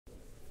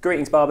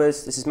Greetings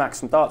barbers, this is Max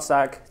from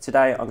Stag.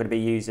 Today I'm going to be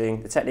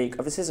using the technique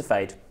of a scissor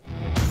fade.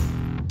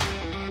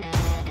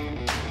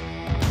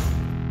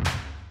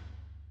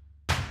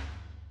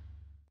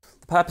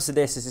 The purpose of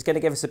this is it's going to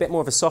give us a bit more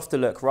of a softer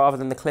look rather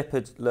than the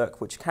clippered look,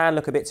 which can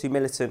look a bit too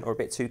militant or a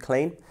bit too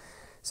clean.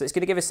 So it's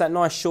going to give us that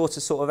nice shorter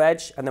sort of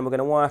edge, and then we're going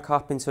to work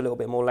up into a little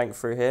bit more length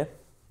through here.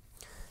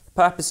 The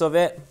purpose of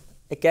it,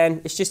 again,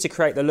 it's just to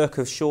create the look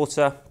of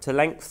shorter to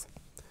length.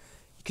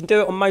 You can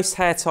do it on most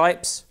hair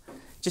types.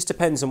 Just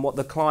depends on what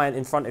the client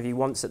in front of you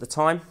wants at the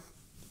time.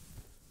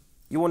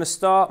 You want to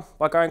start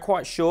by going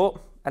quite short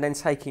and then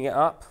taking it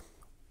up.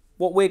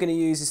 What we're going to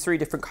use is 3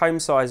 different comb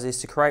sizes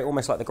to create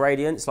almost like the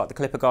gradients, like the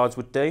clipper guards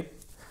would do.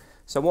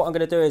 So what I'm going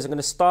to do is I'm going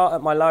to start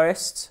at my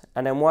lowest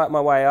and then work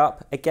my way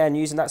up, again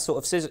using that sort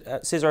of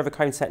scissor over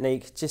comb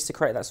technique just to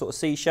create that sort of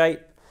C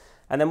shape.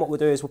 And then what we'll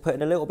do is we'll put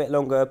in a little bit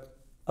longer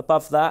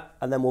above that,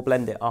 and then we'll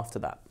blend it after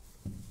that.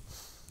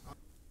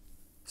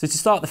 So to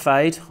start the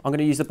fade, I'm going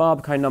to use the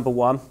barber comb number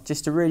 1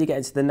 just to really get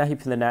into the nape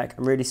of the neck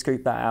and really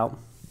scoop that out.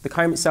 The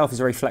comb itself is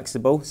very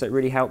flexible, so it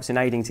really helps in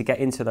aiding to get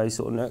into those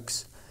sort of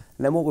nooks.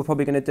 And then what we're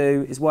probably going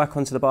to do is work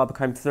onto the barber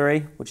comb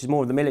 3, which is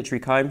more of the military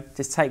comb.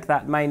 Just take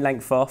that main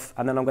length off,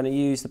 and then I'm going to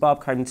use the barber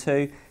comb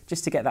 2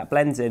 just to get that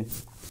blend in.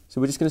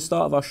 So we're just going to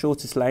start with our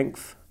shortest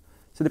length.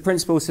 So the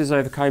principle is scissor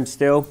over comb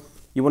still.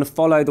 You want to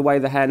follow the way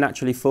the hair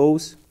naturally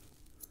falls.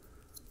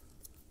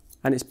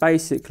 And it's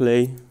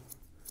basically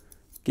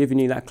giving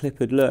you that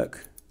clippered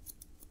look,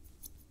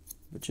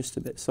 but just a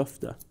bit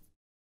softer.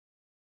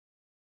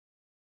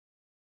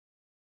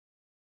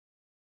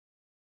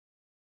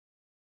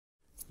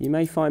 You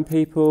may find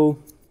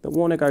people that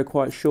want to go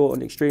quite short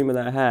and extreme with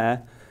their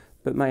hair,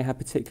 but may have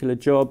particular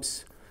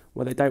jobs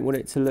where they don't want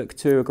it to look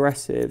too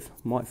aggressive,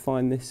 might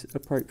find this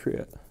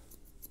appropriate.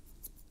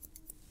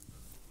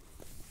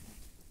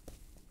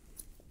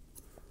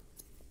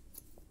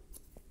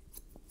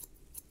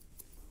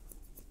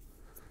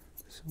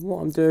 So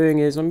what I'm doing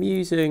is I'm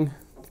using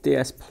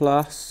DS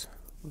Plus,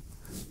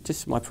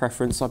 just my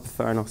preference. I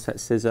prefer an offset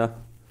scissor.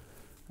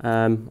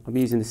 I'm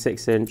using the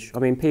 6-inch. I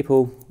mean,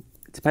 people,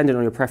 depending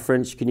on your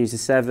preference, you can use a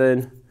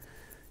 7,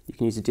 you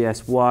can use a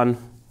DS1,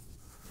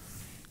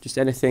 just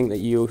anything that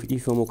you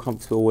feel more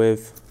comfortable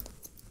with,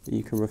 that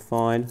you can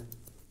refine.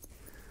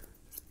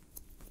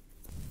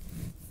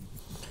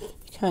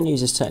 You can use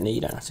this technique,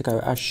 you don't have to go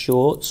as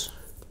short,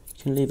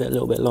 you can leave it a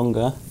little bit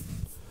longer.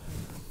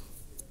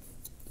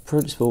 The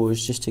principle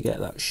is just to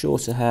get that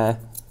shorter hair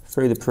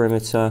through the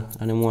perimeter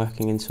and then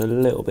working into a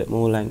little bit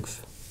more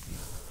length.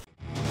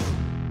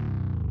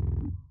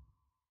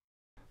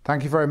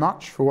 Thank you very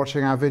much for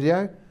watching our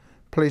video.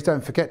 Please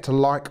don't forget to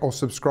like or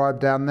subscribe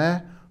down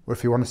there, or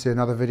if you want to see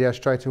another video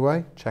straight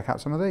away, check out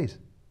some of these.